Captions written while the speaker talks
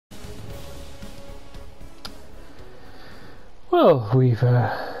Well, we've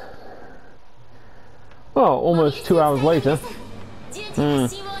well, almost 2 hours later.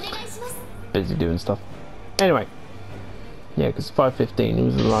 Busy doing stuff. Anyway, yeah, because 5:15. It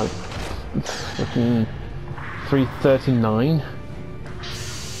was like fucking 3:39.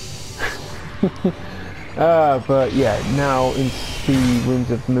 But yeah, now the rooms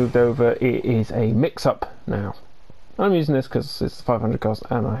have moved over. It is a mix-up now. I'm using this because it's 500 cost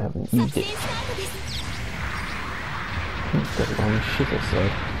and I haven't used it. Got the wrong shitter, so.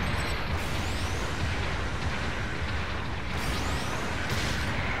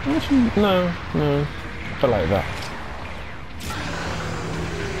 Actually, no. I like that.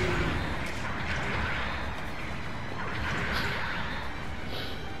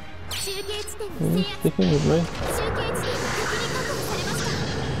 Sticking with me.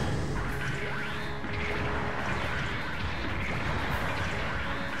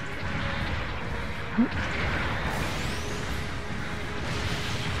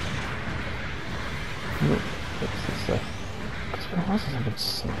 What's this say? Because where else has I been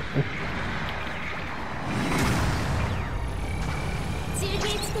sniping?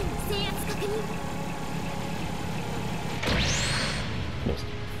 Missed.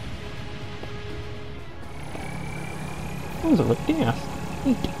 That was a look gas.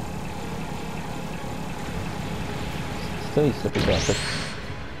 Neat. Stay slippy bastard.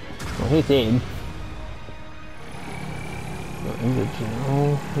 I'll hit him.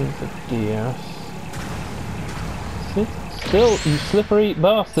 Original, here's the DS. Sit still, you slippery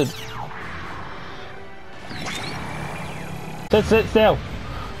bastard! Sit still!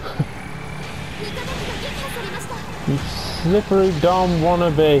 You slippery dumb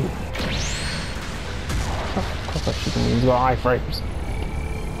wannabe! Of course I shoot him, he's got iframes.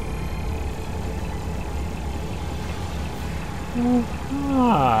 Oh,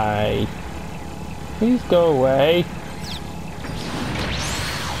 hi! Please go away.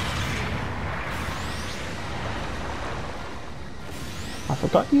 I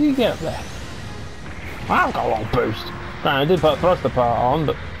forgot you could get there. I've got a long boost. I did put a thruster part on,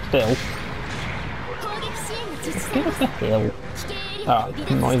 but still. Get up the hill. Oh,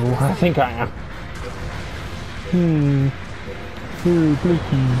 I'm not even where I think I am.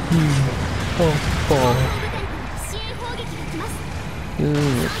 Blicky. Oh.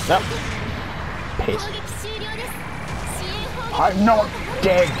 Yep. Piss. I'm not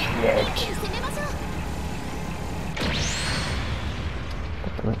dead yet.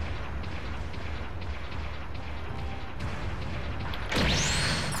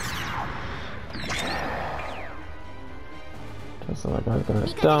 Just like I'm gonna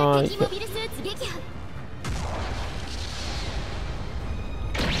die.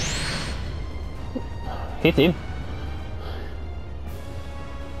 Hit him.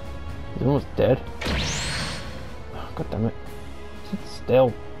 He's almost dead. Oh, God damn it. Sit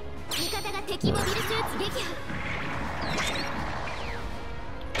still.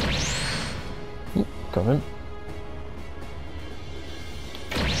 No. Got him.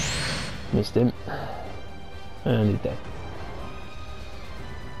 Missed him. And he's dead.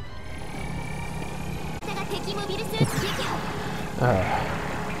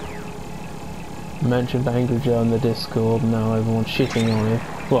 Mentioned Angry Joe in the Discord, now everyone's shitting on him.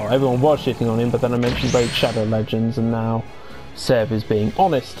 Well, everyone was shitting on him, but then I mentioned Raid Shadow Legends, and now Seb is being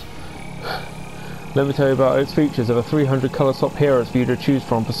honest. Let me tell you about its features of a 300 colour swap heroes for you to choose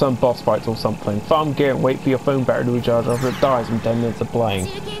from for some boss fights or something. Farm gear and wait for your phone battery to recharge after it dies in 10 minutes of playing.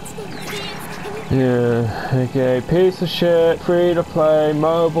 Yeah, okay, piece of shit, free to play,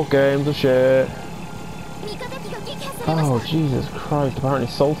 mobile games are shit. Oh, Jesus Christ, apparently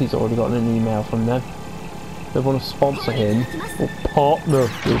Salty's already gotten an email from them. They want to sponsor him, or partner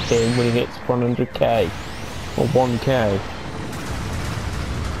with him when he hits 100k, or 1k.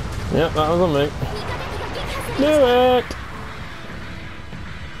 Yep, that was on me. Do it!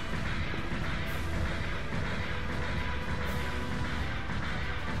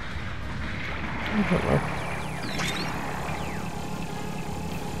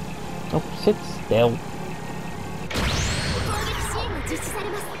 Oh, sit still.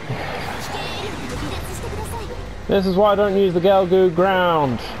 This is why I don't use the Galgoo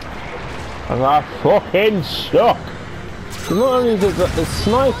ground. I fucking suck. Not only is it a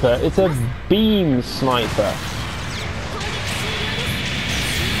sniper, it's a beam sniper.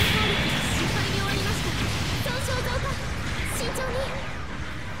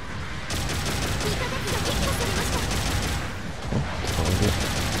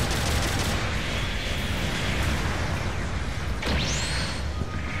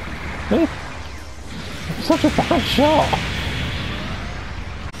 Hey, such a bad shot.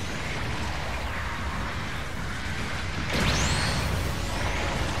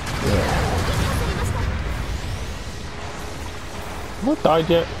 Have I died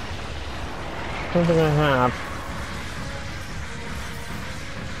yet? Don't think I have.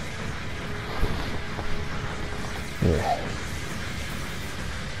 Yeah.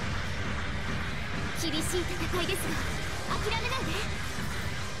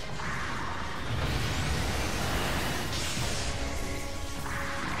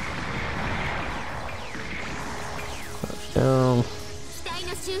 Touchdown.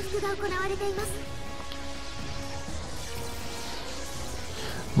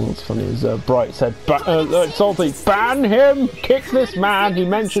 What's funny is Bright said, Salty, ban him! Kick this man! He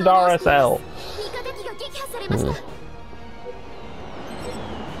mentioned RSL.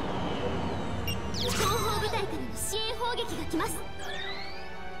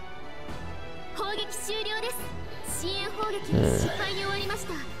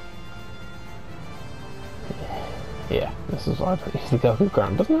 Yeah, this is why I don't usually go to the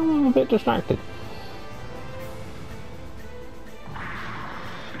ground. Doesn't it? I'm a bit distracted.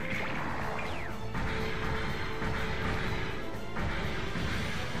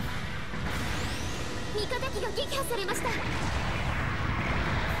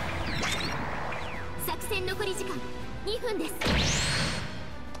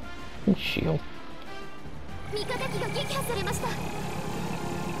 Shield.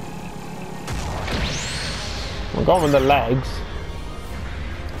 I'm going with the legs.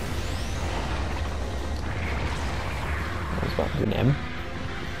 That's about to do an M.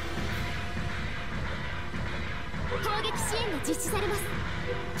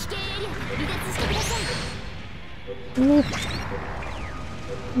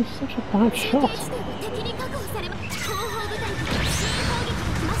 He's such a bad shot.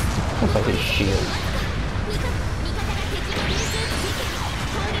 Looks like his shield.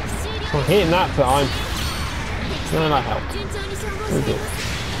 I'm hitting that time. No, that helped. Very good.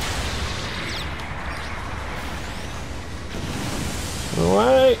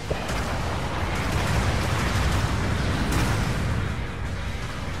 Wait.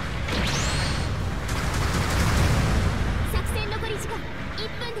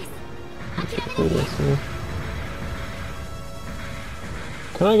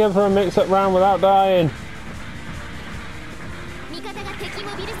 Can I get for a mix-up round without dying?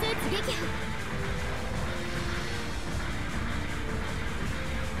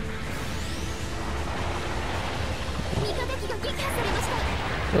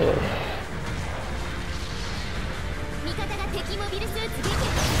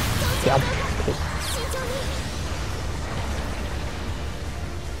 Yeah.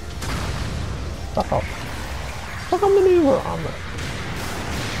 Fuck off. Fuck on maneuver armor.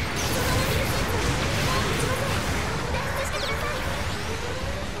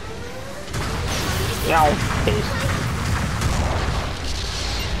 Ow.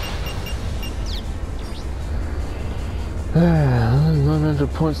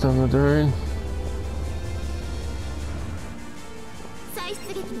 900 points down the drain.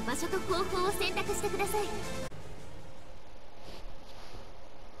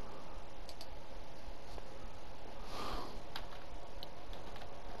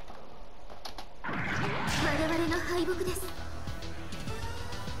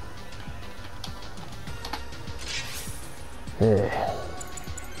 Yeah.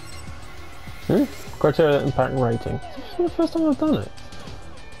 Criteria impact rating. This is the first time I've done it.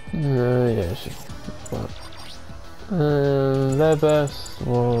 Yeah, she. Their best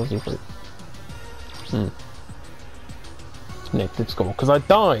was negative score because I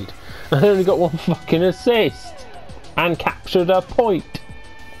died. I only got one fucking assist and captured a point.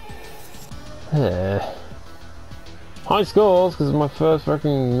 High scores because it's my first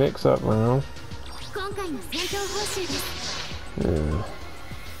fucking mix-up round.